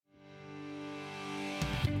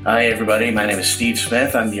Hi, everybody. My name is Steve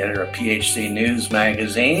Smith. I'm the editor of PHC News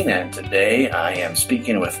Magazine, and today I am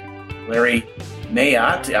speaking with Larry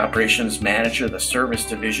Mayotte, the operations manager of the service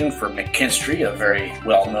division for McKinstry, a very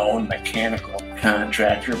well-known mechanical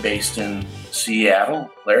contractor based in Seattle.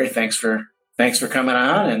 Larry, thanks for coming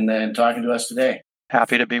on and talking to us today.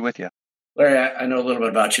 Happy to be with you. Larry, I know a little bit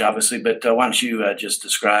about you, obviously, but why don't you just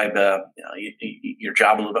describe your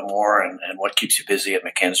job a little bit more and what keeps you busy at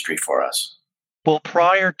McKinstry for us? Well,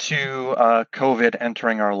 prior to COVID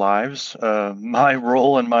entering our lives, my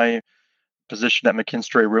role and my position at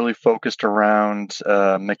McKinstry really focused around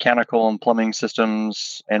mechanical and plumbing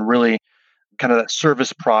systems and really kind of that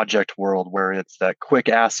service project world where it's that quick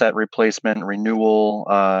asset replacement, renewal,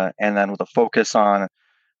 and then with a focus on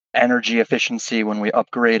energy efficiency when we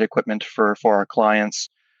upgrade equipment for our clients.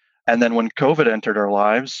 And then when COVID entered our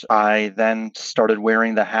lives, I then started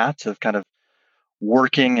wearing the hat of kind of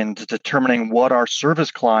working and determining what our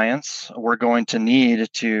service clients were going to need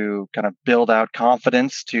to kind of build out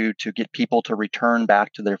confidence to get people to return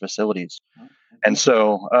back to their facilities. And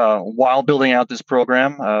so while building out this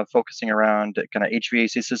program, focusing around kind of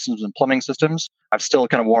HVAC systems and plumbing systems, I've still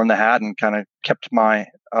kind of worn the hat and kind of kept my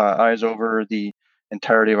eyes over the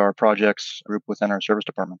entirety of our projects group within our service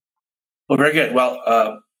department. Well, very good.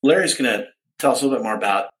 Well, Larry's going to tell us a little bit more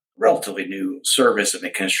about relatively new service at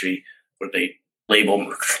McKinstry, where they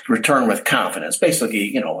label Return with Confidence,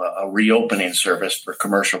 basically, a reopening service for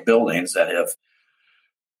commercial buildings that have,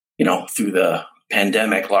 through the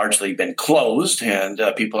pandemic largely been closed and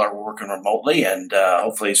people are working remotely. And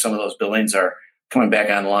hopefully some of those buildings are coming back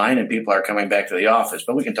online and people are coming back to the office.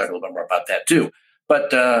 But we can talk a little bit more about that too.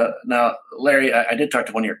 But now, Larry, I did talk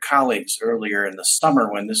to one of your colleagues earlier in the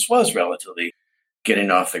summer when this was relatively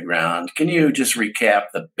getting off the ground. Can you just recap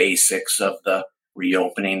the basics of the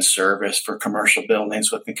reopening service for commercial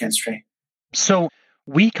buildings with McKinstry? So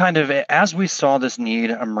we kind of, as we saw this need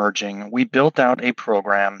emerging, we built out a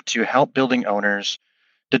program to help building owners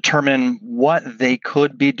determine what they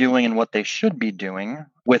could be doing and what they should be doing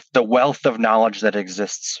with the wealth of knowledge that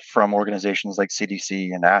exists from organizations like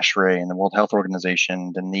CDC and ASHRAE and the World Health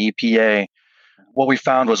Organization and the EPA. What we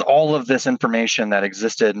found was all of this information that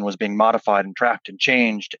existed and was being modified and tracked and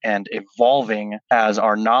changed and evolving as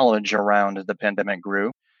our knowledge around the pandemic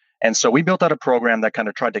grew. And so we built out a program that kind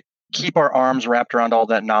of tried to keep our arms wrapped around all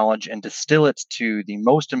that knowledge and distill it to the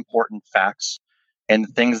most important facts and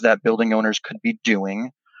things that building owners could be doing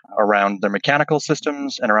around their mechanical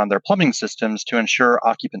systems and around their plumbing systems to ensure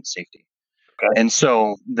occupant safety. Okay. And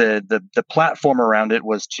so the platform around it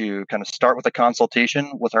was to kind of start with a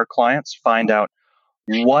consultation with our clients, find out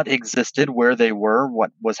what existed, where they were,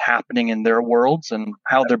 what was happening in their worlds, and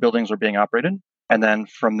how their buildings were being operated. And then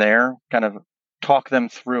from there, kind of talk them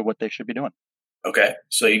through what they should be doing. Okay.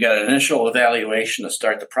 So you got an initial evaluation to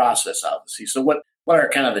start the process, obviously. So what are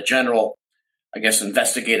kind of the general, I guess,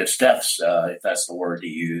 investigative steps, if that's the word to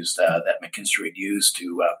use, that McKinstry would use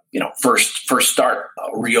to, first start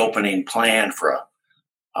a reopening plan for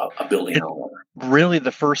a building owner? Really,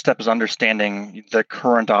 the first step is understanding the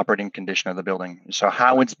current operating condition of the building. So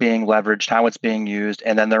how it's being leveraged, how it's being used,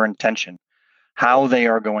 and then their intention, how they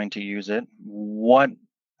are going to use it, what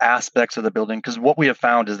aspects of the building. Because what we have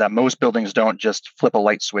found is that most buildings don't just flip a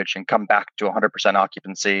light switch and come back to 100%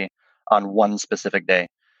 occupancy on one specific day.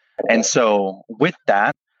 And so with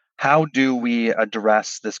that, how do we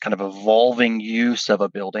address this kind of evolving use of a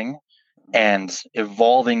building and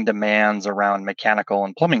evolving demands around mechanical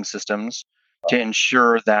and plumbing systems to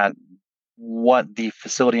ensure that what the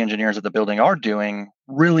facility engineers of the building are doing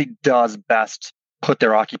really does best put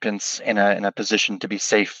their occupants in a position to be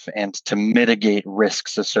safe and to mitigate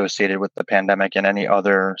risks associated with the pandemic and any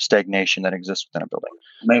other stagnation that exists within a building.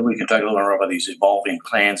 Maybe we can talk a little more about these evolving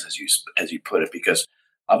plans, as you put it, because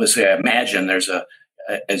obviously I imagine there's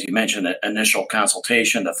as you mentioned, an initial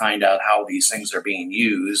consultation to find out how these things are being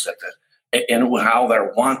used and how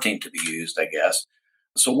they're wanting to be used, I guess.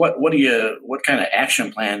 So what kind of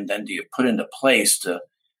action plan then do you put into place to,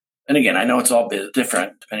 and again, I know it's all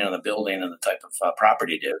different depending on the building and the type of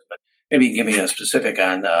property it is, but maybe give me a specific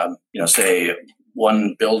on, say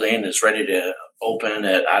one building is ready to open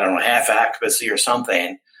at, I don't know, half occupancy or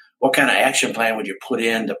something. What kind of action plan would you put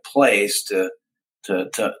into place to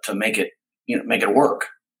make it, make it work?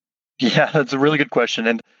 Yeah, that's a really good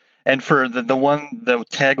question. And for the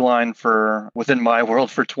tagline for within my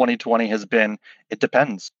world for 2020 has been, it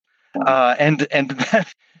depends. And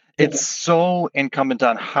it's so incumbent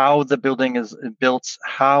on how the building is built,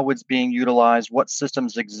 how it's being utilized, what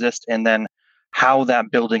systems exist, and then how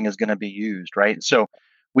that building is going to be used, right? So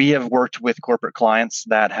We have worked with corporate clients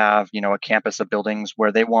that have, a campus of buildings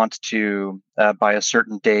where they want to, by a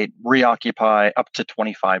certain date, reoccupy up to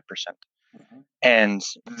 25%. And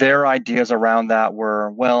their ideas around that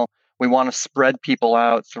were, well, we want to spread people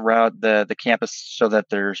out throughout the campus so that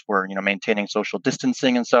we're maintaining social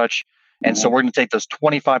distancing and such. And so we're going to take those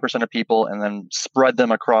 25% of people and then spread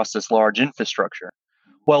them across this large infrastructure.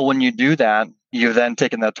 Well, when you do that, you've then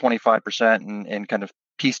taken that 25% and kind of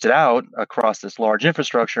pieced it out across this large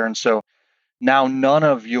infrastructure. And so now none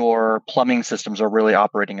of your plumbing systems are really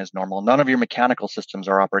operating as normal. None of your mechanical systems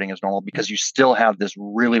are operating as normal because you still have this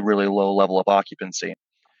really, really low level of occupancy.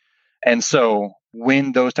 And so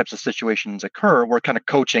when those types of situations occur, we're kind of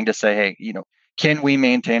coaching to say, hey, can we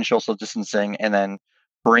maintain social distancing and then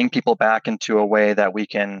bring people back into a way that we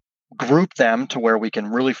can group them to where we can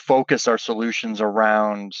really focus our solutions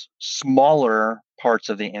around smaller parts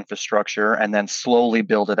of the infrastructure and then slowly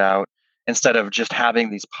build it out instead of just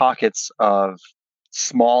having these pockets of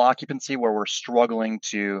small occupancy where we're struggling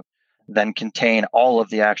to then contain all of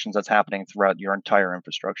the actions that's happening throughout your entire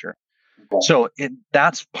infrastructure. So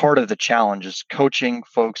that's part of the challenge is coaching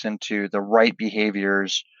folks into the right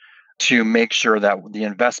behaviors to make sure that the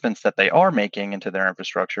investments that they are making into their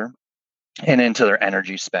infrastructure and into their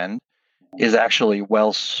energy spend is actually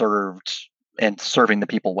well served and serving the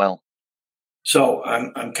people well. So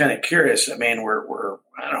I'm kind of curious. I mean, we're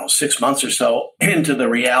I don't know 6 months or so into the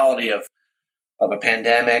reality of a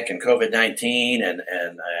pandemic and COVID-19 and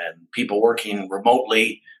people working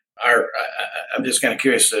remotely. I'm just kind of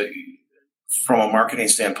curious from a marketing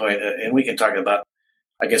standpoint, and we can talk about,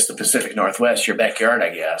 I guess, the Pacific Northwest, your backyard,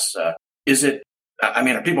 I guess. Is it? I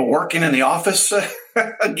mean, are people working in the office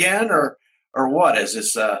again, or what? Is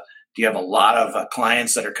this? Do you have a lot of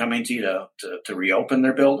clients that are coming to you to reopen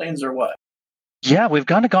their buildings, or what? Yeah, we've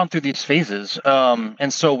kind of gone through these phases.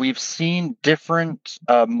 And so we've seen different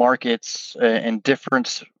markets and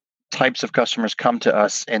different types of customers come to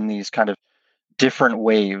us in these kind of different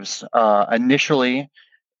waves. Initially,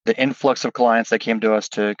 the influx of clients that came to us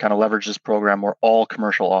to kind of leverage this program were all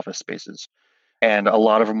commercial office spaces. And a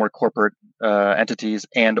lot of them were corporate entities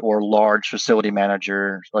and or large facility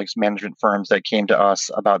managers, like management firms that came to us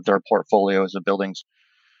about their portfolios of buildings.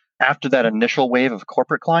 After that initial wave of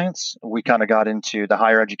corporate clients, we kind of got into the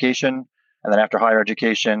higher education. And then after higher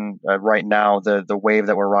education, right now, the wave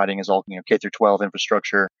that we're riding is all K through 12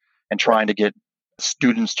 infrastructure and trying to get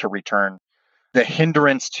students to return. The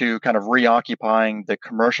hindrance to kind of reoccupying the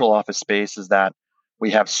commercial office space is that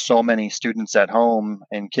we have so many students at home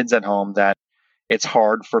and kids at home that it's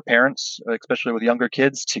hard for parents, especially with younger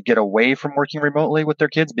kids, to get away from working remotely with their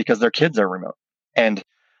kids because their kids are remote. And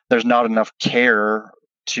there's not enough care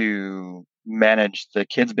to manage the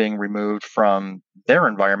kids being removed from their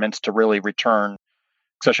environments to really return,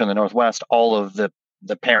 especially in the Northwest, all of the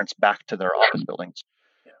parents back to their office buildings.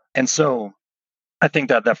 And so I think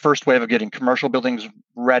that first wave of getting commercial buildings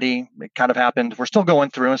ready, it kind of happened. We're still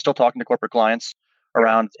going through and still talking to corporate clients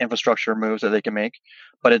around infrastructure moves that they can make.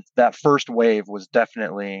 But that first wave was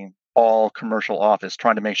definitely all commercial office,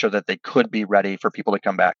 trying to make sure that they could be ready for people to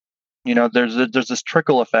come back. There's this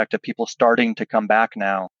trickle effect of people starting to come back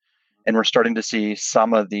now. And we're starting to see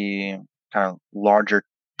some of the kind of larger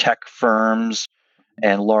tech firms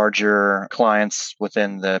and larger clients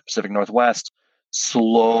within the Pacific Northwest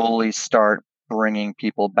slowly start bringing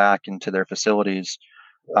people back into their facilities.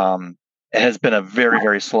 It has been a very,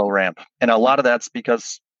 very slow ramp. And a lot of that's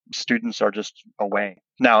because students are just away.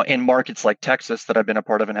 Now, in markets like Texas that I've been a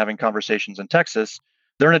part of and having conversations in Texas,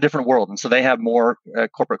 they're in a different world. And so they have more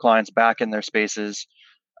corporate clients back in their spaces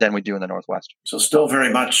than we do in the Northwest. So still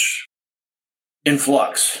very much in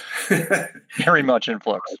flux. Very much in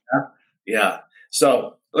flux. Yeah.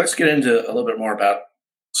 So let's get into a little bit more about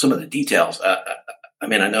some of the details. I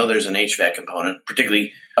mean, I know there's an HVAC component,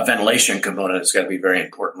 particularly a ventilation component. It's got to be very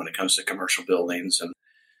important when it comes to commercial buildings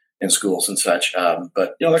and schools and such.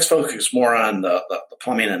 But let's focus more on the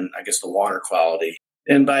plumbing and I guess the water quality.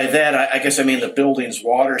 And by that, I guess I mean the building's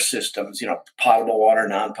water systems. Potable water,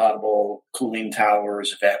 non-potable, cooling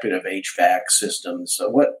towers, evaporative HVAC systems. So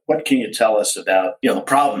what can you tell us about the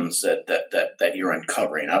problems that you're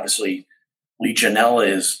uncovering? Obviously, Legionella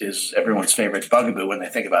is everyone's favorite bugaboo when they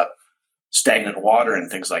think about stagnant water and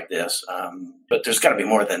things like this. But there's got to be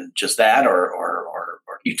more than just that, or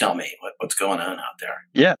you tell me what's going on out there.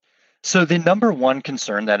 Yeah. So the number one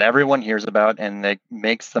concern that everyone hears about and that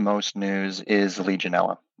makes the most news is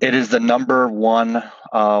Legionella. It is the number one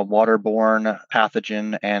waterborne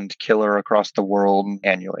pathogen and killer across the world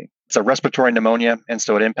annually. It's a respiratory pneumonia, and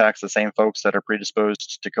so it impacts the same folks that are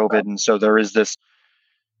predisposed to COVID. And so there is this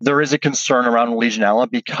There is a concern around Legionella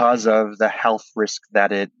because of the health risk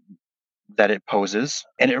that it poses,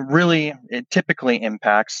 and it typically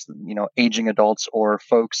impacts aging adults or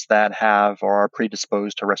folks that have or are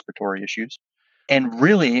predisposed to respiratory issues. And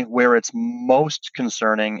really, where it's most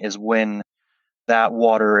concerning is when that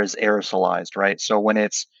water is aerosolized, right? So when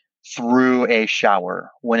it's through a shower,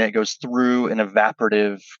 when it goes through an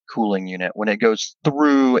evaporative cooling unit, when it goes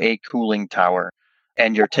through a cooling tower,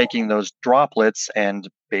 and you're taking those droplets and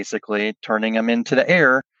basically turning them into the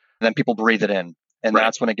air, and then people breathe it in. And Right.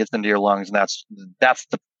 that's when it gets into your lungs, and that's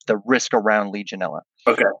the risk around Legionella.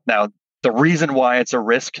 Okay. Now, the reason why it's a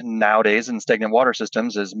risk nowadays in stagnant water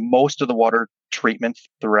systems is most of the water treatment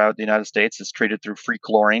throughout the United States is treated through free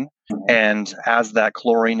chlorine. And as that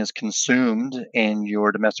chlorine is consumed in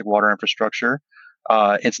your domestic water infrastructure,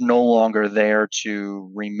 it's no longer there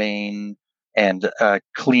to remain and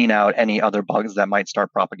clean out any other bugs that might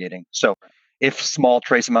start propagating. So if small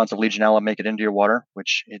trace amounts of Legionella make it into your water,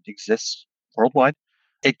 which it exists worldwide,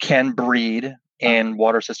 it can breed in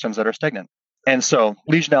water systems that are stagnant. And so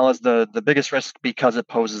Legionella is the biggest risk because it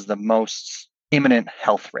poses the most imminent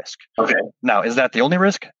health risk. Okay. Now, is that the only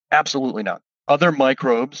risk? Absolutely not. Other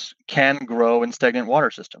microbes can grow in stagnant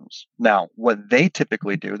water systems. Now, what they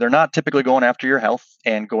typically do, they're not typically going after your health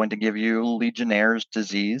and going to give you Legionnaire's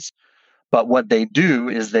disease. But what they do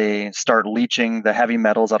is they start leaching the heavy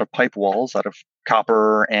metals out of pipe walls, out of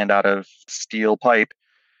copper and out of steel pipe.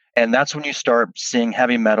 And that's when you start seeing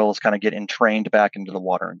heavy metals kind of get entrained back into the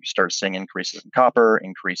water. You start seeing increases in copper,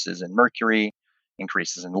 increases in mercury,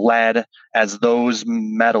 increases in lead, as those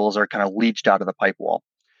metals are kind of leached out of the pipe wall.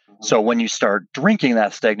 So when you start drinking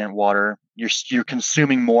that stagnant water, you're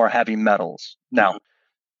consuming more heavy metals. Now,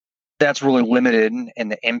 that's really limited in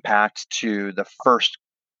the impact to the first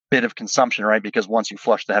bit of consumption, right? Because once you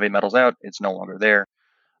flush the heavy metals out, it's no longer there.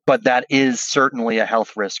 But that is certainly a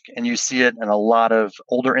health risk. And you see it in a lot of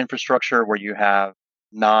older infrastructure where you have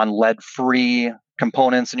non-lead free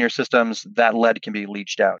components in your systems. That lead can be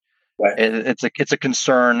leached out. Right. It's a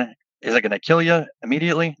concern. Is it going to kill you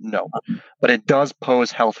immediately? No. But it does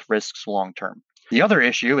pose health risks long term. The other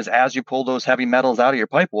issue is as you pull those heavy metals out of your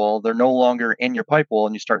pipe wall, they're no longer in your pipe wall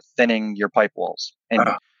and you start thinning your pipe walls. And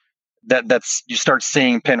that's you start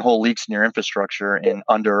seeing pinhole leaks in your infrastructure in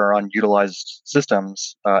under or unutilized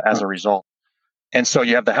systems as a result. And so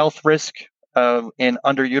you have the health risk in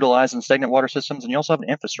underutilized and stagnant water systems, and you also have an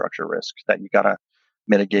infrastructure risk that you got to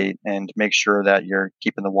mitigate and make sure that you're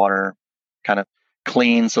keeping the water kind of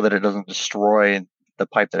clean so that it doesn't destroy the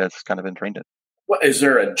pipe that it's kind of been drained in. Well, is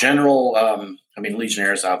there a general?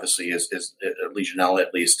 Legionnaires obviously is Legionella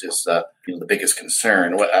at least is the biggest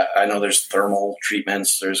concern. I know there's thermal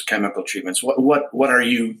treatments, there's chemical treatments. What are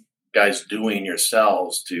you guys doing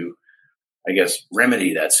yourselves to, I guess,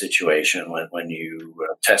 remedy that situation when you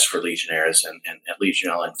test for Legionnaires and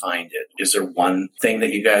Legionella and find it? Is there one thing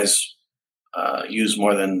that you guys use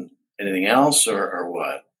more than anything else, or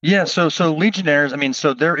what? Yeah, so Legionnaires. I mean,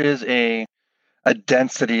 so there is a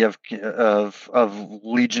density of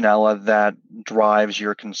Legionella that drives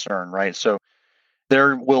your concern, right? So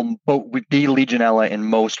there will be Legionella in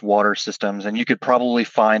most water systems, and you could probably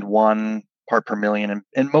find 1 part per million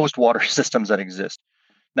in most water systems that exist.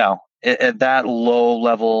 Now, at that low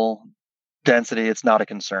level density, it's not a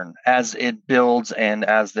concern. As it builds and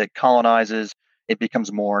as it colonizes, it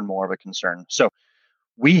becomes more and more of a concern. So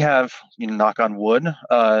we have, knock on wood,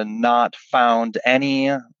 not found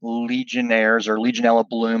any Legionnaires or Legionella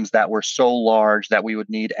blooms that were so large that we would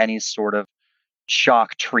need any sort of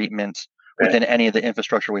shock treatment within any of the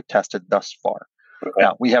infrastructure we've tested thus far. Okay.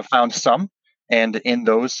 Now, we have found some, and in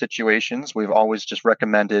those situations, we've always just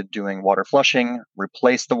recommended doing water flushing,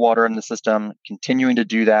 replace the water in the system, continuing to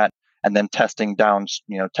do that, and then testing 1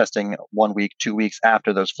 week, 2 weeks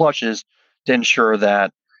after those flushes to ensure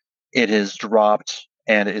that it is dropped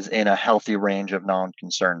and is in a healthy range of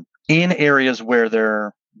non-concern. In areas where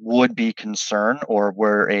there would be concern or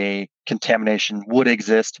where a contamination would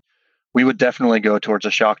exist, we would definitely go towards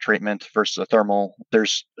a shock treatment versus a thermal.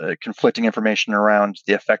 There's conflicting information around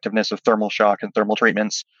the effectiveness of thermal shock and thermal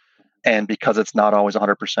treatments. And because it's not always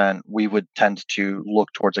 100%, we would tend to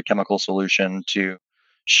look towards a chemical solution to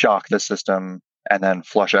shock the system and then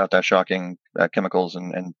flush out that shocking chemicals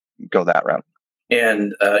and go that route.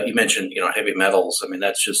 And you mentioned, heavy metals. I mean,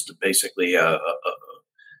 that's just basically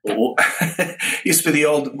used to be the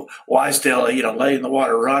old wise tale, let in the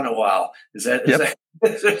water run a while. Is there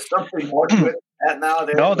something more to it than that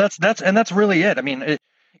nowadays? No, that's really it. I mean,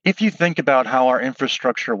 if you think about how our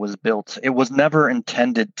infrastructure was built, it was never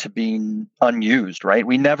intended to be unused, right?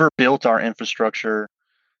 We never built our infrastructure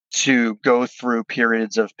to go through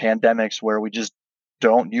periods of pandemics where we just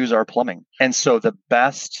don't use our plumbing. And so the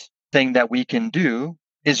best thing that we can do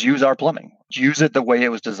is use our plumbing. Use it the way it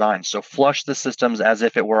was designed. So flush the systems as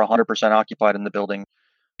if it were 100% occupied in the building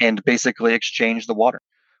and basically exchange the water.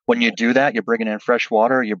 When you do that, you're bringing in fresh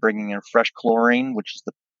water, you're bringing in fresh chlorine, which is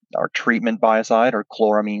our treatment biocide, or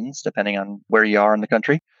chloramines, depending on where you are in the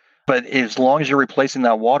country. But as long as you're replacing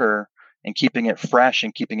that water and keeping it fresh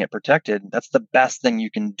and keeping it protected, that's the best thing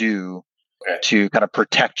you can do to kind of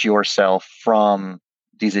protect yourself from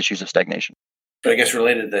these issues of stagnation. But I guess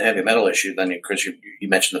related to the heavy metal issue, then, Chris, you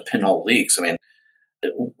mentioned the pinhole leaks. I mean,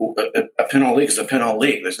 a pinhole leak is a pinhole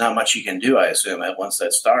leak. There's not much you can do, I assume, once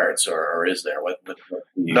that starts, or is there? What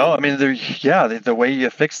No, I mean, the way you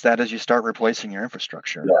fix that is you start replacing your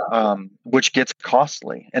infrastructure, which gets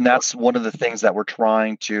costly. And that's one of the things that we're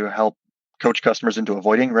trying to help coach customers into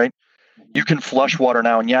avoiding, right? You can flush water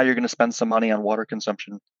now, and you're going to spend some money on water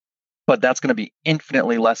consumption, but that's going to be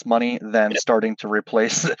infinitely less money than starting to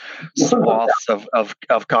replace swaths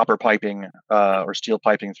of copper piping or steel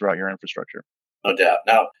piping throughout your infrastructure. No doubt.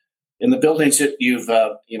 Now, in the buildings that you've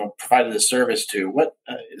provided the service to, what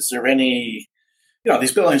is there any?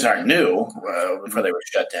 These buildings aren't new before they were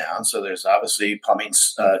shut down. So there's obviously plumbing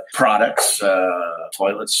products,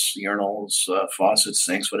 toilets, urinals, faucets,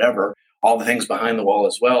 sinks, whatever. All the things behind the wall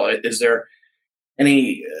as well. Is there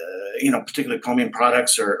any particular plumbing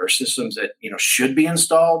products or systems that should be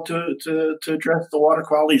installed to address the water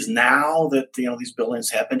qualities now that these buildings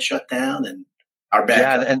have been shut down and are back?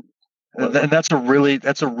 Yeah, and that's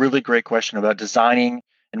a really great question about designing.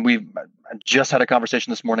 And we've just had a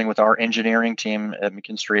conversation this morning with our engineering team at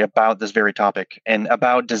McKinstry about this very topic and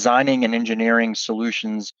about designing and engineering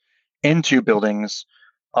solutions into buildings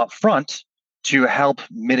up front to help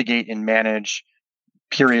mitigate and manage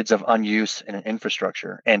periods of unuse in an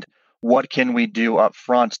infrastructure. And what can we do up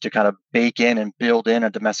front to kind of bake in and build in a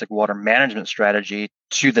domestic water management strategy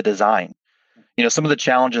to the design? Some of the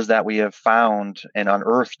challenges that we have found and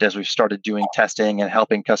unearthed as we've started doing testing and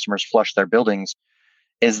helping customers flush their buildings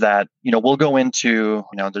is that, we'll go into,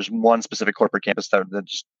 there's one specific corporate campus that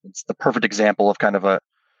it's the perfect example of kind of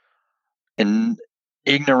an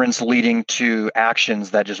ignorance leading to actions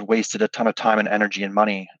that just wasted a ton of time and energy and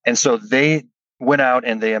money. And so they went out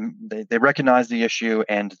and they recognized the issue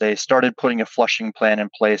and they started putting a flushing plan in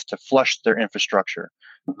place to flush their infrastructure.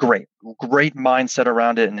 Great mindset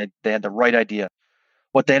around it, and they had the right idea.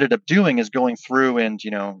 What they ended up doing is going through and,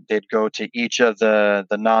 they'd go to each of the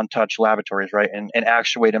non-touch lavatories, right, and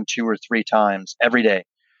actuate them 2 or 3 times every day.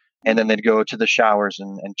 And then they'd go to the showers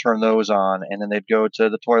and turn those on. And then they'd go to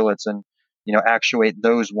the toilets and, actuate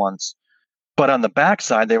those once. But on the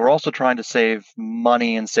backside, they were also trying to save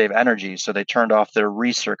money and save energy. So they turned off their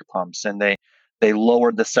recirc pumps and they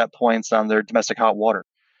lowered the set points on their domestic hot water.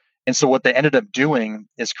 And so what they ended up doing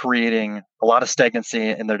is creating a lot of stagnancy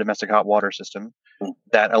in their domestic hot water system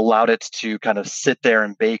that allowed it to kind of sit there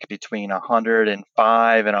and bake between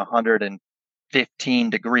 105 and 115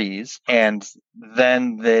 degrees. And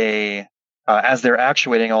then they, as they're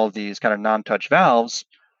actuating all of these kind of non-touch valves,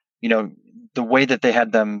 the way that they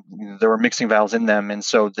had them, there were mixing valves in them. And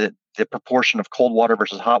so the proportion of cold water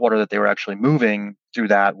versus hot water that they were actually moving through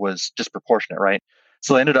that was disproportionate, right?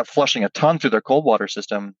 So they ended up flushing a ton through their cold water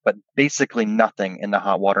system, but basically nothing in the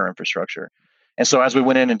hot water infrastructure. And so as we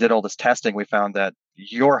went in and did all this testing, we found that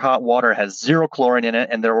your hot water has 0 chlorine in it.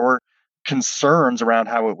 And there were concerns around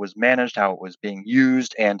how it was managed, how it was being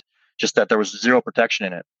used, and just that there was 0 protection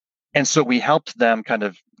in it. And so we helped them kind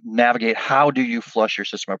of navigate, how do you flush your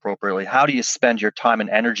system appropriately? How do you spend your time and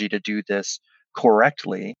energy to do this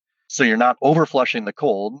correctly? So you're not overflushing the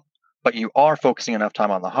cold, but you are focusing enough time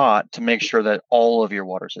on the hot to make sure that all of your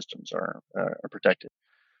water systems are protected.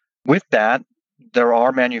 With that, there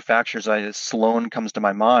are manufacturers, Sloan comes to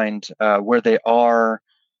my mind, where they are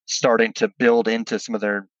starting to build into some of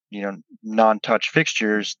their non-touch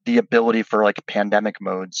fixtures the ability for like pandemic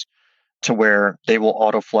modes, to where they will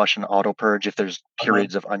auto flush and auto purge if there's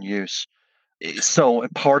periods of unuse. So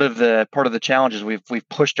part of the challenge is we've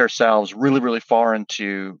pushed ourselves really, really far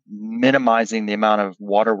into minimizing the amount of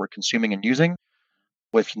water we're consuming and using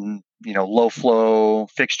with low flow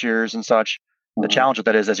fixtures and such. The challenge with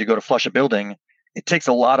that is, as you go to flush a building, it takes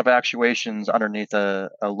a lot of actuations underneath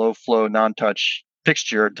a low flow non-touch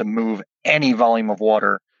fixture to move any volume of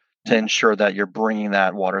water to ensure that you're bringing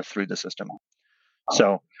that water through the system.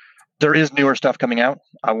 So there is newer stuff coming out.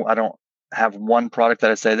 I don't have one product that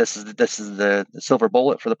I say this is the silver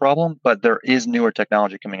bullet for the problem, but there is newer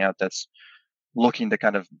technology coming out that's looking to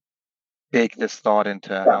kind of bake this thought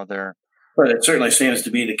into how they're. But it certainly seems to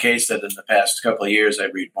be the case that in the past couple of years, I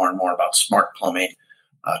read more and more about smart plumbing,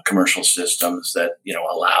 commercial systems that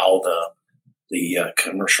allow the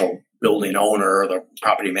commercial building owner or the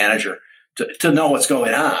property manager to know what's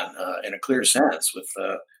going on in a clear sense with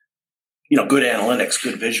good analytics,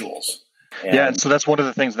 good visuals. Yeah, and so that's one of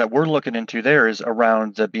the things that we're looking into there is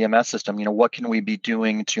around the BMS system. What can we be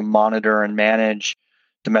doing to monitor and manage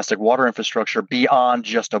domestic water infrastructure beyond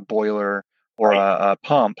just a boiler or a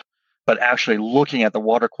pump, but actually looking at the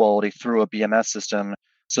water quality through a BMS system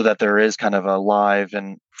so that there is kind of a live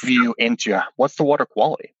and view into what's the water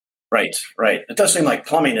quality. Right. It does seem like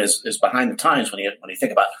plumbing is behind the times when you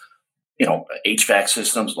think about HVAC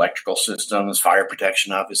systems, electrical systems, fire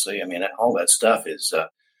protection. Obviously, I mean all that stuff is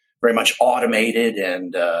very much automated,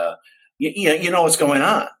 and you know what's going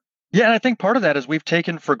on. Yeah, and I think part of that is we've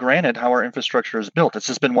taken for granted how our infrastructure is built. It's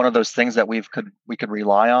just been one of those things that we could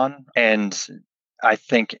rely on, and I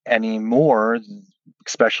think anymore,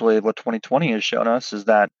 especially what 2020 has shown us, is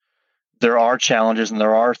that there are challenges and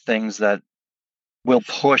there are things that will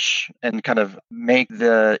push and kind of make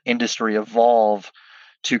the industry evolve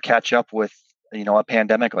to catch up with a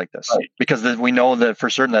pandemic like this, because we know that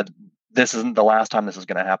for certain that this isn't the last time this is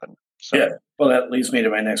going to happen. So. Yeah, well, that leads me to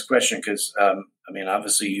my next question because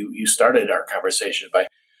obviously you started our conversation by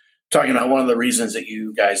talking about one of the reasons that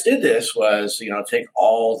you guys did this was take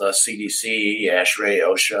all the CDC, ASHRAE,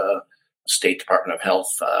 OSHA, State Department of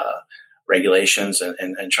Health regulations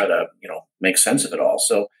and try to make sense of it all.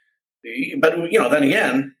 So. But then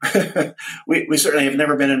again, we certainly have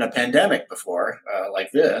never been in a pandemic before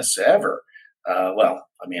like this ever.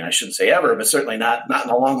 I shouldn't say ever, but certainly not in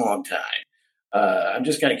a long time. I'm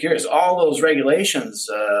just kind of curious. All those regulations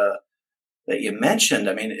that you mentioned,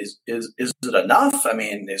 I mean, is it enough? I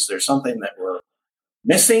mean, is there something that we're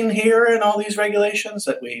missing here in all these regulations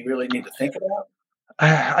that we really need to think about?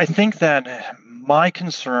 I think that my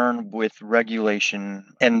concern with regulation,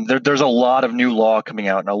 and there's a lot of new law coming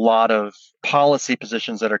out and a lot of policy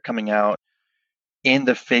positions that are coming out in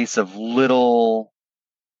the face of little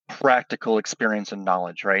practical experience and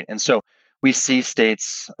knowledge, right? And so we see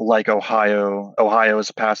states like Ohio. Ohio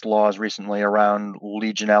has passed laws recently around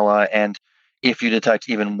Legionella, and if you detect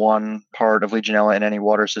even one part of Legionella in any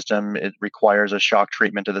water system, it requires a shock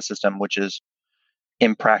treatment to the system, which is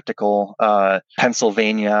impractical.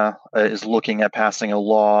 Pennsylvania is looking at passing a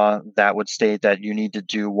law that would state that you need to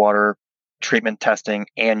do water treatment testing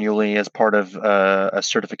annually as part of a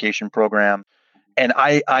certification program. And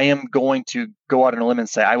I am going to go out on a limb and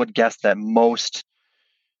say I would guess that most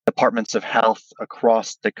departments of health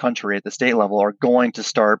across the country at the state level are going to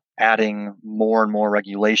start adding more and more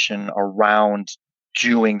regulation around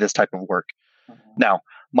doing this type of work. Now,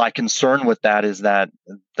 my concern with that is that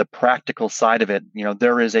the practical side of it,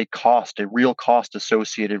 there is a real cost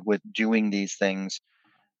associated with doing these things.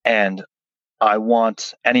 And I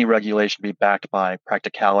want any regulation to be backed by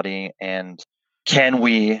practicality and can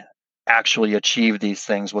we actually achieve these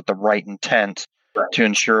things with the right intent to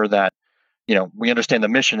ensure that, we understand the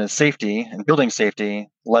mission is safety and building safety.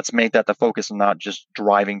 Let's make that the focus and not just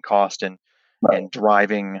driving cost and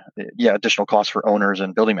driving additional costs for owners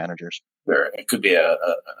and building managers. Sure. It could be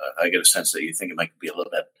I get a sense that you think it might be a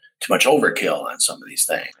little bit too much overkill on some of these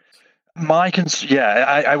things.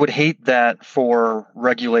 I would hate that for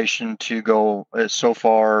regulation to go so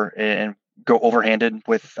far and go overhanded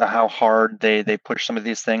with how hard they push some of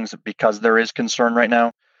these things because there is concern right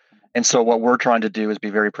now. And so what we're trying to do is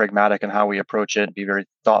be very pragmatic in how we approach it, be very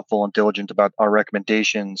thoughtful and diligent about our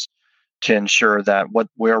recommendations to ensure that what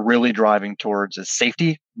we're really driving towards is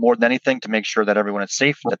safety more than anything, to make sure that everyone is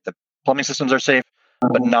safe, that the plumbing systems are safe,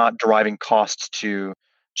 but not driving costs to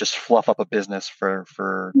just fluff up a business for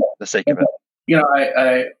the sake of it.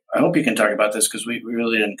 I hope you can talk about this because we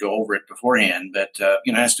really didn't go over it beforehand, but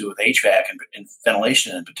it has to do with HVAC and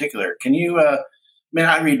ventilation in particular. Can you,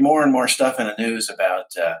 I read more and more stuff in the news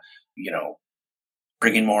about,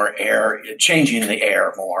 bringing more air, changing the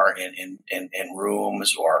air more in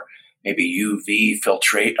rooms, or maybe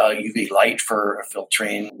UV light for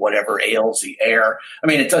filtering whatever ails the air. I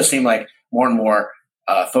mean, it does seem like more and more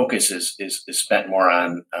focus is spent more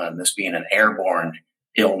on this being an airborne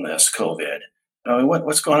illness, COVID.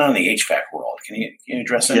 What's going on in the HVAC world? Can you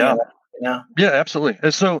address any of that right now? Yeah, absolutely.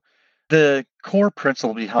 So the core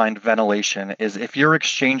principle behind ventilation is if you're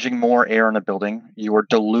exchanging more air in a building, you are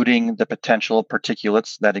diluting the potential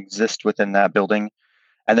particulates that exist within that building.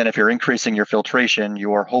 And then if you're increasing your filtration,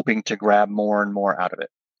 you are hoping to grab more and more out of it.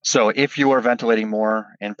 So if you are ventilating more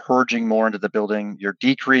and purging more into the building, you're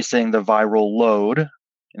decreasing the viral load,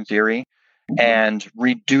 in theory, and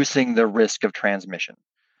reducing the risk of transmission.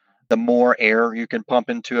 The more air you can pump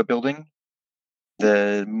into a building,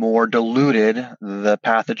 the more diluted the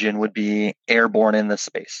pathogen would be airborne in the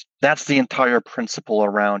space. That's the entire principle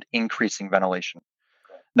around increasing ventilation.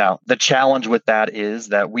 Now, the challenge with that is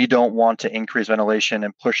that we don't want to increase ventilation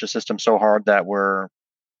and push the system so hard that we're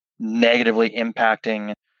negatively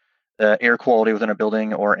impacting the air quality within a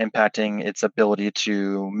building or impacting its ability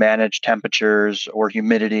to manage temperatures or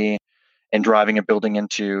humidity and driving a building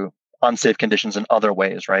into unsafe conditions in other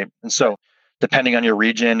ways, right? And so, depending on your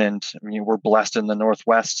region, and I mean, we're blessed in the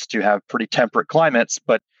Northwest to have pretty temperate climates,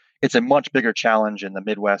 but it's a much bigger challenge in the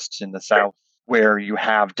Midwest, in the South, where you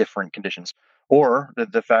have different conditions. Or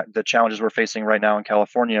the challenges we're facing right now in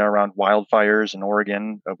California around wildfires in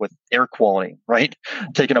Oregon with air quality, right?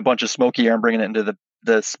 Taking a bunch of smoky air and bringing it into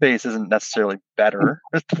the space isn't necessarily better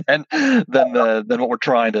than what we're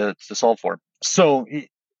trying to solve for. So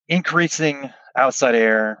increasing outside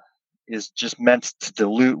air is just meant to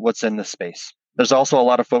dilute what's in the space. There's also a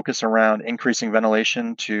lot of focus around increasing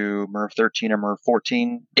ventilation to MERV 13 or MERV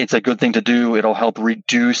 14. It's a good thing to do. It'll help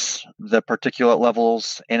reduce the particulate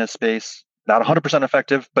levels in a space. Not 100%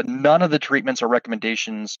 effective, but none of the treatments or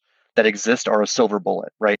recommendations that exist are a silver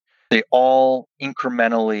bullet, right? They all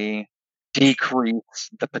incrementally decrease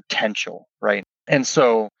the potential, right? And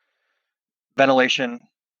so ventilation,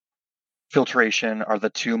 filtration are the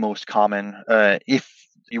two most common. If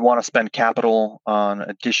you want to spend capital on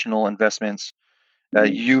additional investments,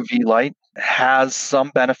 UV light has some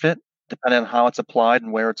benefit depending on how it's applied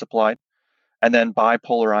and where it's applied. And then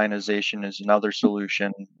bipolar ionization is another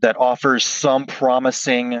solution that offers some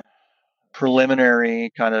promising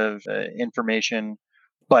preliminary kind of information.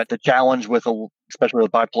 But the challenge with, especially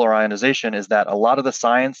with bipolar ionization, is that a lot of the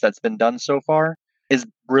science that's been done so far has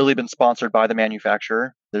really been sponsored by the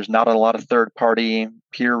manufacturer. There's not a lot of third-party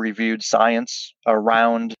peer-reviewed science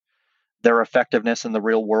around their effectiveness in the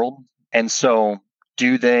real world. And so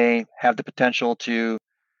do they have the potential to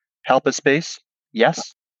help a space?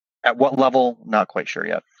 Yes. At what level? Not quite sure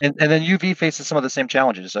yet. And then UV faces some of the same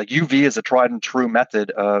challenges. Like UV is a tried and true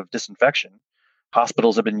method of disinfection.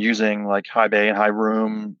 Hospitals have been using like high bay and high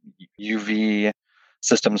room UV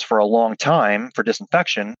systems for a long time for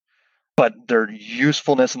disinfection, but their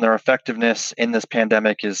usefulness and their effectiveness in this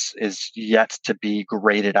pandemic is yet to be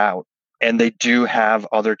graded out. And they do have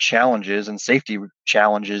other challenges and safety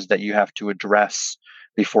challenges that you have to address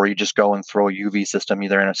before you just go and throw a UV system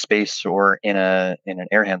either in a space or in an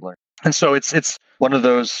air handler. And so it's one of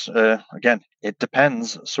those, again, it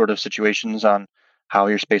depends sort of situations on how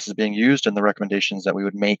your space is being used and the recommendations that we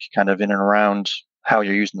would make kind of in and around how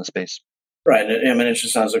you're using the space. Right. I mean, it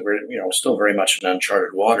just sounds like we're still very much in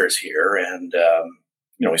uncharted waters here. And,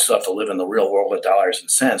 we still have to live in the real world with dollars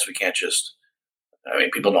and cents. We can't just,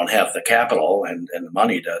 people don't have the capital and the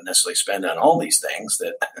money to necessarily spend on all these things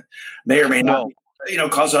that may or may not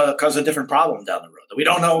cause a different problem down the road that we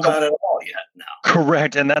don't know about at all yet now.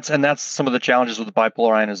 Correct. And that's some of the challenges with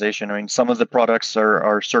bipolar ionization. I mean, some of the products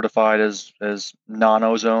are certified as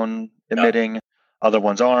non-ozone emitting, other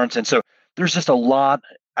ones aren't. And so there's just a lot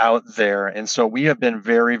out there. And so we have been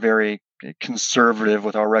very, very conservative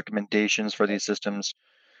with our recommendations for these systems.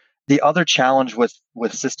 The other challenge with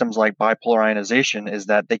systems like bipolar ionization is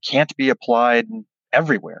that they can't be applied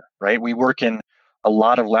everywhere, right? We work in a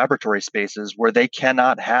lot of laboratory spaces where they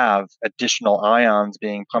cannot have additional ions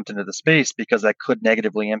being pumped into the space because that could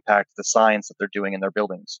negatively impact the science that they're doing in their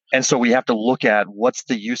buildings. And so we have to look at what's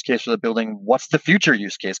the use case for the building, what's the future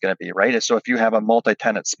use case going to be, right? So if you have a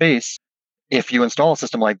multi-tenant space, if you install a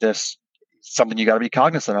system like this, something you got to be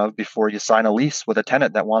cognizant of before you sign a lease with a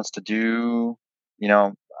tenant that wants to do,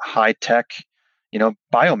 high tech,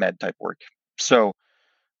 biomed type work. So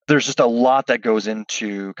there's just a lot that goes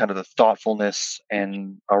into kind of the thoughtfulness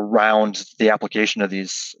and around the application of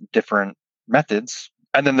these different methods.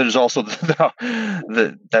 And then there's also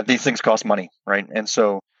that these things cost money, right? And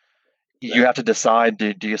so you have to decide,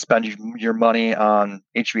 do you spend your money on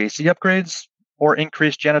HVAC upgrades or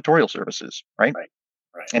increase janitorial services, right? Right.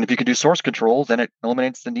 And if you can do source control, then it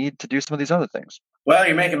eliminates the need to do some of these other things. Well,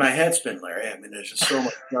 you're making my head spin, Larry. I mean, there's just so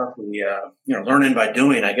much stuff learning by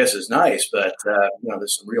doing, I guess, is nice, but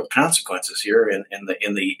there's some real consequences here in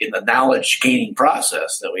the knowledge gaining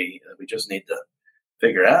process that we just need to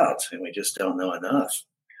figure out, and we just don't know enough.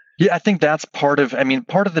 Yeah, I think that's part of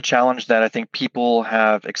the challenge that I think people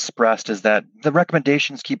have expressed is that the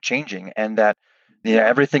recommendations keep changing and that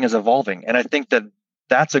everything is evolving. And I think that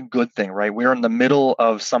that's a good thing, right? We're in the middle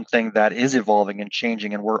of something that is evolving and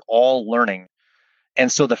changing, and we're all learning.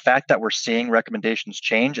 And so the fact that we're seeing recommendations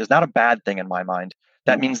change is not a bad thing in my mind.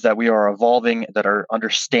 That means that we are evolving, that our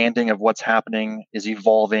understanding of what's happening is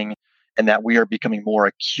evolving, and that we are becoming more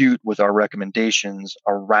acute with our recommendations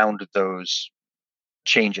around those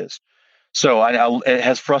changes. So it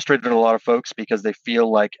has frustrated a lot of folks because they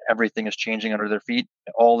feel like everything is changing under their feet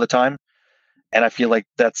all the time. And I feel like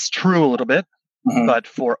that's true a little bit. Mm-hmm. But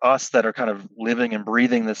for us that are kind of living and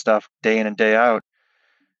breathing this stuff day in and day out,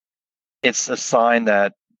 it's a sign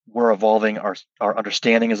that we're evolving, our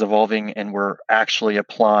understanding is evolving, and we're actually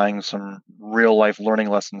applying some real life learning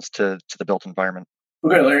lessons to the built environment.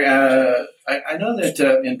 Okay, Larry, I know that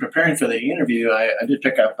in preparing for the interview, I did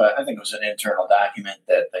pick up, I think it was an internal document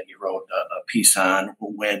that you wrote a piece on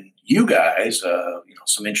when you guys,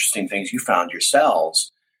 some interesting things you found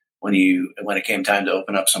yourselves when it came time to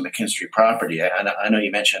open up some McKinstry property. I know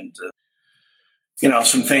you mentioned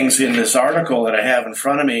some things in this article that I have in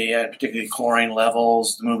front of me, particularly chlorine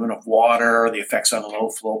levels, the movement of water, the effects on low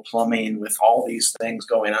flow plumbing, with all these things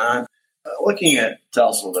going on. Tell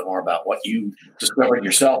us a little bit more about what you discovered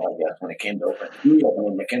yourself, I guess, when it came to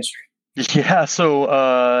opening McKinstry. Yeah, so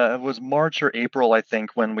it was March or April, I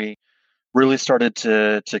think, when we really started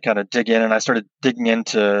to kind of dig in, and I started digging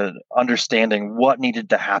into understanding what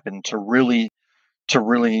needed to happen to really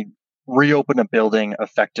reopen a building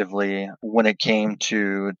effectively when it came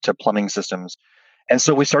to plumbing systems. And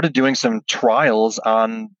so we started doing some trials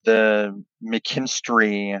on the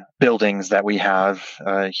McKinstry buildings that we have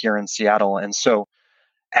here in Seattle. And so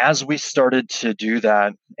as we started to do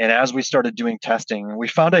that, and as we started doing testing, we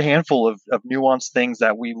found a handful of nuanced things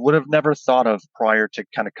that we would have never thought of prior to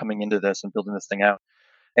kind of coming into this and building this thing out.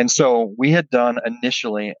 And so we had done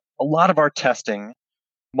initially a lot of our testing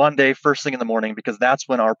Monday, first thing in the morning, because that's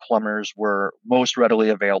when our plumbers were most readily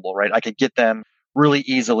available, right? I could get them really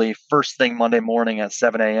easily first thing Monday morning at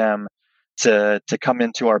 7 a.m. to come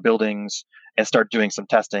into our buildings and start doing some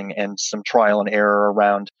testing and some trial and error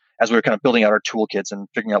around as we were kind of building out our toolkits and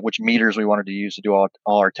figuring out which meters we wanted to use to do all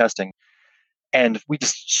our testing. And we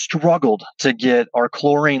just struggled to get our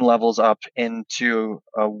chlorine levels up into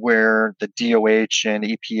where the DOH and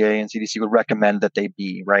EPA and CDC would recommend that they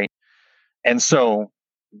be, right? And so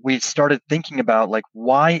we started thinking about like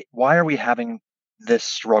why are we having this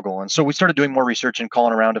struggle? And so we started doing more research and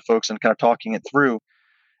calling around to folks and kind of talking it through.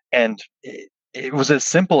 And it was as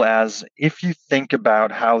simple as, if you think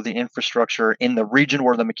about how the infrastructure in the region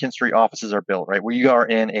where the McKinstry offices are built, right? We are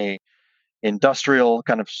in a industrial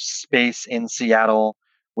kind of space in Seattle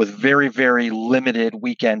with very, very limited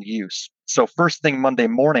weekend use. So first thing Monday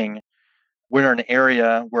morning, we're in an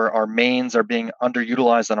area where our mains are being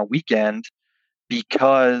underutilized on a weekend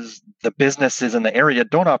because the businesses in the area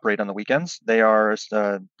don't operate on the weekends. They are,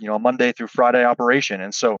 a Monday through Friday operation.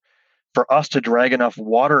 And so for us to drag enough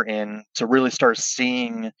water in to really start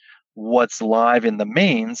seeing what's live in the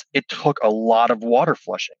mains, it took a lot of water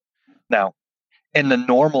flushing. Now, in the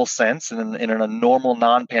normal sense, and in a normal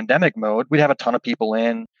non-pandemic mode, we'd have a ton of people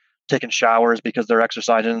in taking showers because they're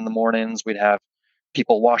exercising in the mornings. We'd have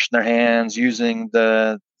people washing their hands, using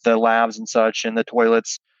the labs and such, and the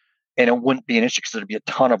toilets, and it wouldn't be an issue because there'd be a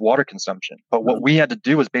ton of water consumption. But what we had to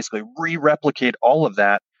do was basically re-replicate all of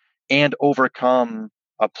that and overcome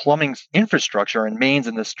a plumbing infrastructure and mains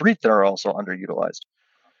in the street that are also underutilized.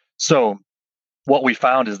 So what we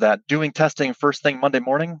found is that doing testing first thing Monday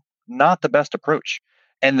morning, not the best approach.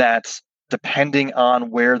 And that depending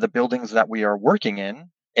on where the buildings that we are working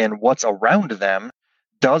in and what's around them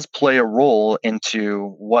does play a role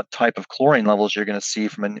into what type of chlorine levels you're going to see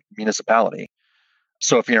from a municipality.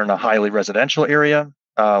 So if you're in a highly residential area,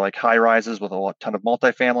 like high rises with a ton of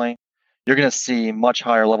multifamily, you're going to see much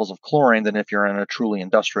higher levels of chlorine than if you're in a truly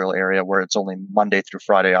industrial area where it's only Monday through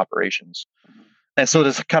Friday operations. And so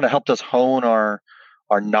this kind of helped us hone our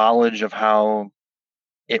knowledge of how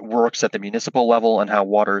it works at the municipal level and how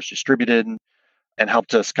water is distributed, and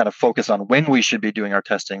helped us kind of focus on when we should be doing our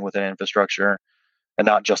testing within infrastructure and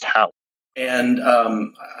not just how. And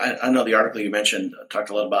I know the article you mentioned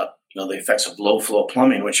talked a lot about the effects of low flow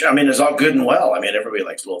plumbing, which is all good and well. Everybody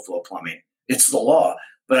likes low flow plumbing; it's the law.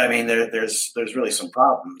 But there's really some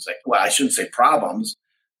problems. I shouldn't say problems,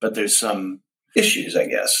 but there's some issues, I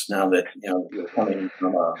guess. Now that you're coming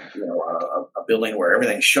from a building where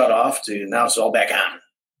everything's shut off to now it's all back on.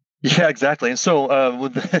 Yeah, exactly. And so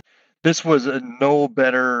this was a no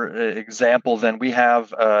better example than we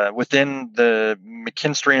have within the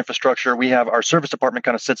McKinstry infrastructure. We have our service department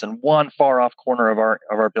kind of sits in one far off corner of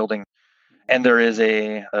our building, and there is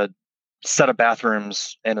a set of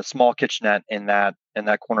bathrooms and a small kitchenette in that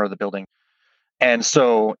corner of the building. And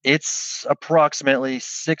so it's approximately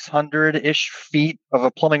 600-ish feet of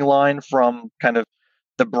a plumbing line from kind of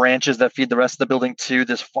the branches that feed the rest of the building to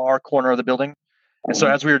this far corner of the building. And so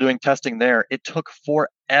as we were doing testing there, it took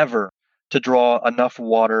forever to draw enough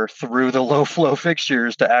water through the low flow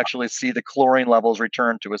fixtures to actually see the chlorine levels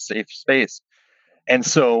return to a safe space. And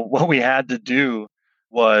so what we had to do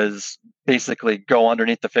was basically go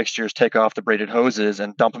underneath the fixtures, take off the braided hoses,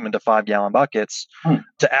 and dump them into 5-gallon buckets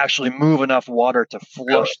to actually move enough water to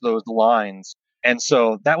flush those lines. And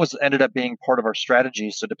so that was ended up being part of our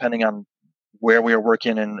strategy. So depending on where we are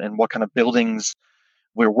working and what kind of buildings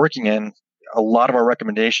we're working in, a lot of our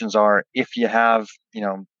recommendations are if you have,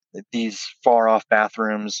 these far off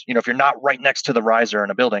bathrooms, if you're not right next to the riser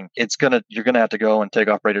in a building, you're gonna have to go and take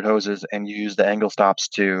off braided hoses and use the angle stops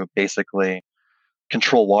to basically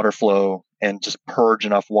control water flow and just purge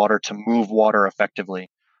enough water to move water effectively.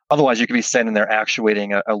 Otherwise, you could be standing there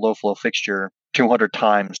actuating a low flow fixture 200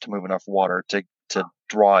 times to move enough water to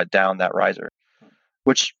draw it down that riser,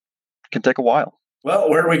 which can take a while. Well,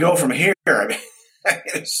 where do we go from here? I mean,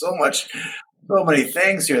 there's so many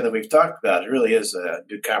things here that we've talked about. It really is a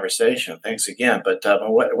good conversation. Thanks again. But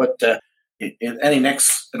any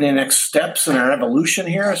next steps in our evolution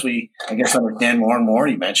here as we, I guess, understand more and more?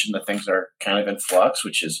 You mentioned that things are kind of in flux,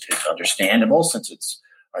 which is understandable since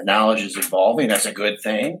our knowledge is evolving. That's a good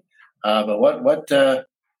thing. But what do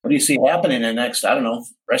you see happening in the next, I don't know,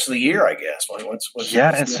 rest of the year, I guess?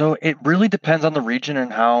 So it really depends on the region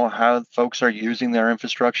and how folks are using their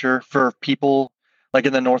infrastructure. For people like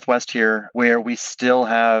in the Northwest here, where we still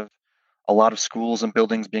have a lot of schools and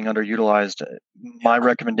buildings being underutilized, my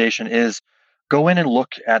recommendation is go in and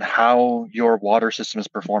look at how your water system is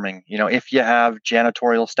performing. If you have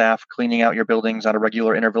janitorial staff cleaning out your buildings at a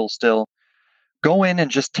regular interval still, go in and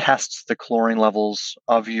just test the chlorine levels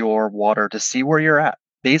of your water to see where you're at.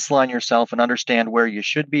 Baseline yourself and understand where you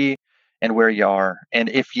should be and where you are. And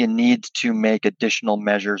if you need to make additional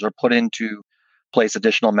measures or put into place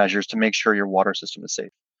additional measures to make sure your water system is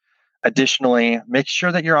safe. Additionally, make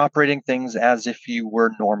sure that you're operating things as if you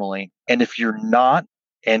were normally. And if you're not,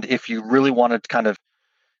 and if you really want to kind of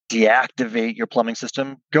deactivate your plumbing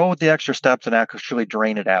system, go with the extra steps and actually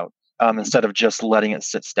drain it out instead of just letting it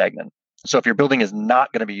sit stagnant. So if your building is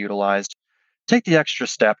not going to be utilized, take the extra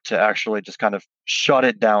step to actually just kind of shut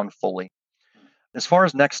it down fully. As far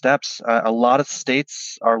as next steps, a lot of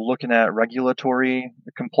states are looking at regulatory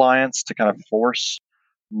compliance to kind of force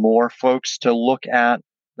more folks to look at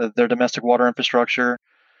their domestic water infrastructure.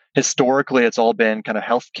 Historically, it's all been kind of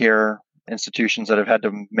healthcare institutions that have had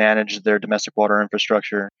to manage their domestic water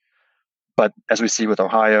infrastructure. But as we see with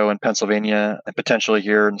Ohio and Pennsylvania, and potentially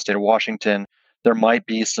here in the state of Washington, there might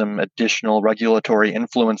be some additional regulatory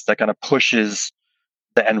influence that kind of pushes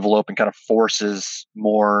the envelope and kind of forces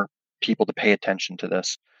more people to pay attention to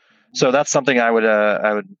this. So that's something I would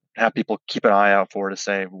have people keep an eye out for, to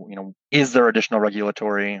say, is there additional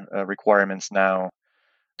regulatory requirements now,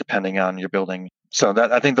 depending on your building? So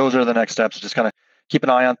I think those are the next steps. Just kind of keep an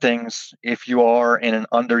eye on things. If you are in an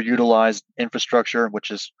underutilized infrastructure, which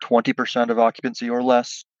is 20% of occupancy or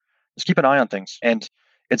less, just keep an eye on things. And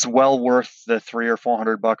it's well worth the $300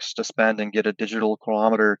 or $400 to spend and get a digital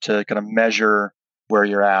chronometer to kind of measure where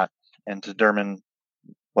you're at and to determine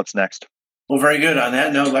what's next. Well, very good. On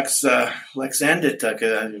that note, let's end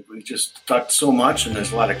it. We just talked so much, and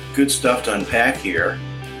there's a lot of good stuff to unpack here.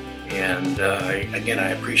 And again,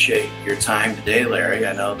 I appreciate your time today, Larry.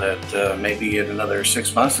 I know that maybe in another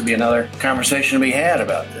 6 months there'll be another conversation to be had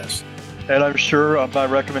about this. And I'm sure my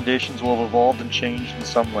recommendations will have evolved and changed in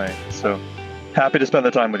some way. So happy to spend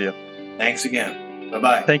the time with you. Thanks again.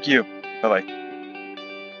 Bye-bye. Thank you. Bye-bye.